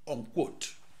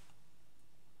 unquote.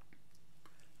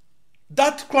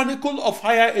 That Chronicle of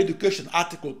Higher Education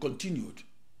article continued,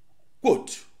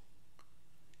 quote,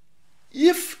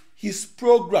 if his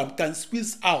program can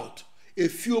squeeze out a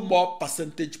few more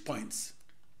percentage points,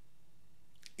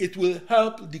 it will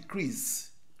help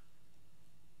decrease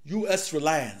U.S.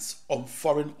 reliance on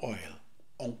foreign oil,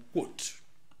 unquote.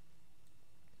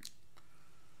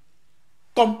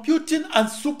 Computing and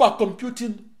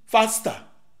supercomputing faster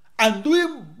and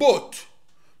doing both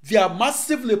via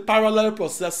massively parallel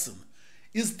processing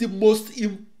is the most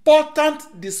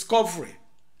important discovery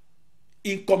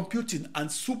in computing and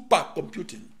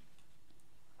supercomputing.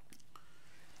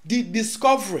 The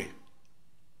discovery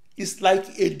is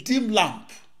like a dim lamp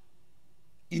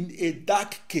in a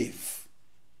dark cave.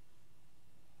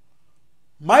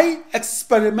 My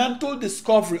experimental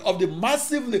discovery of the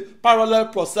massively parallel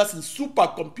processing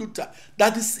supercomputer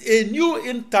that is a new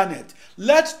internet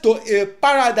led to a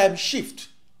paradigm shift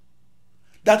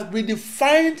that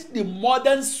redefined the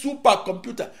modern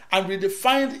supercomputer and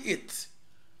redefined it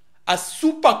as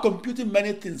supercomputing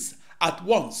many things at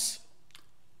once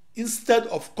instead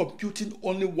of computing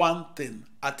only one thing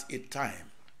at a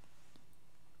time.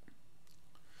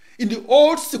 In the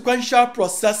old sequential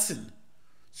processing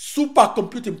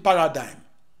supercomputing paradigm,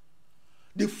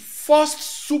 the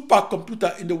first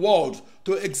supercomputer in the world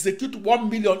to execute 1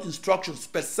 million instructions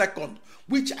per second,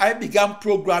 which I began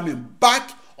programming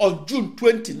back on June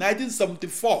 20,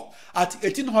 1974 at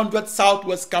 1800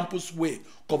 Southwest Campus Way,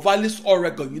 Corvallis,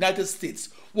 Oregon, United States,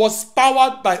 was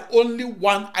powered by only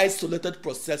one isolated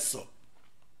processor.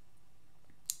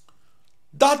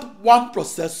 That one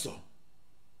processor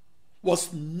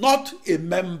was not a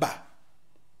member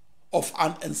of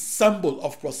an ensemble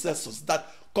of processors that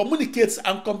communicates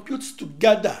and computes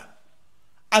together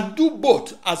and do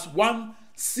both as one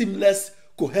seamless,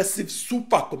 cohesive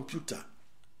supercomputer.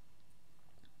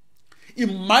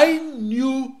 In my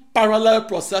new parallel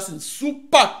processing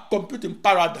supercomputing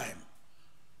paradigm,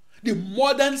 the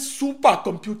modern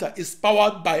supercomputer is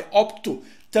powered by up to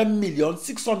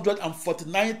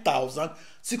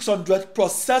 10,649,600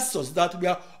 processors that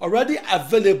were already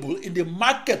available in the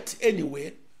market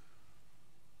anyway.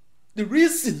 The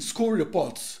reason school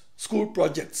reports, school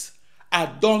projects are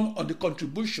done on the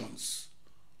contributions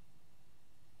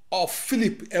of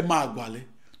Philip Emeagwali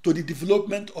to the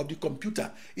development of the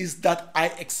computer is that I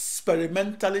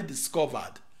experimentally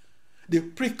discovered the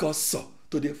precursor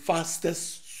to the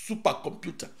fastest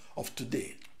supercomputer of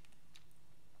today.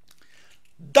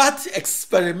 That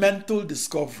experimental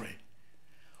discovery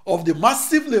of the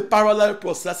massively parallel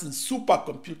processing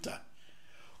supercomputer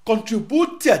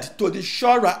contributed to the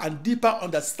surer and deeper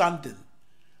understanding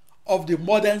of the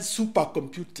modern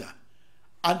supercomputer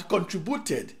and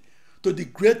contributed to the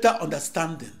greater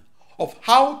understanding of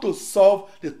how to solve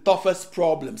the toughest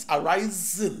problems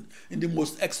arising in the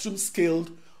most extreme scaled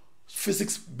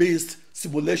physics-based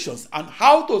simulations and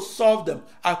how to solve them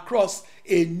across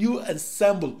a new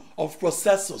ensemble of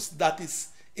processors that is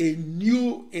a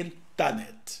new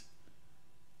internet.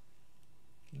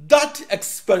 That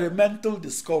experimental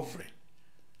discovery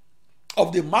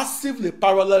of the massively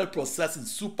parallel processing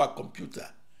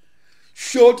supercomputer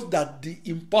showed that the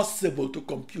impossible to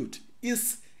compute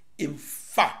is, in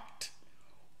fact,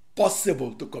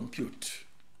 possible to compute.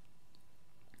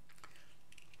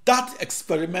 That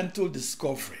experimental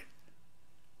discovery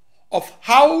of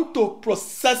how to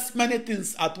process many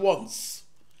things at once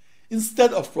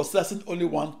instead of processing only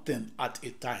one thing at a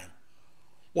time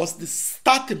was the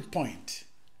starting point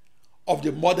of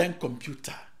the modern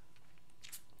computer.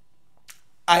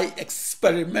 I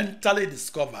experimentally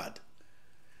discovered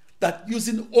that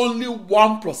using only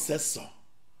one processor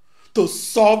to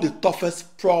solve the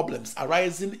toughest problems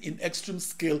arising in extreme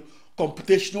scale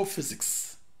computational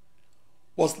physics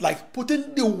was like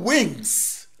putting the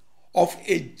wings of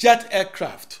a jet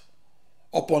aircraft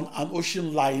upon an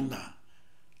ocean liner.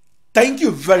 Thank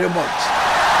you very much.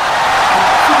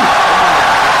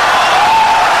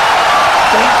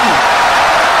 Thank you.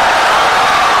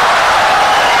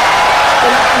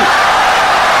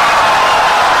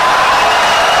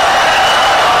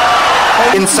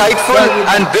 Insightful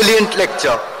and brilliant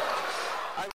lecture.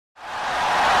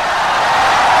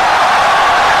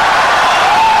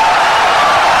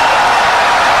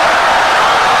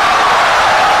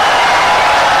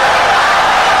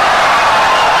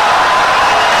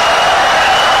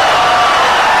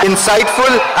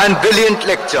 insightful and brilliant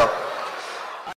lecture.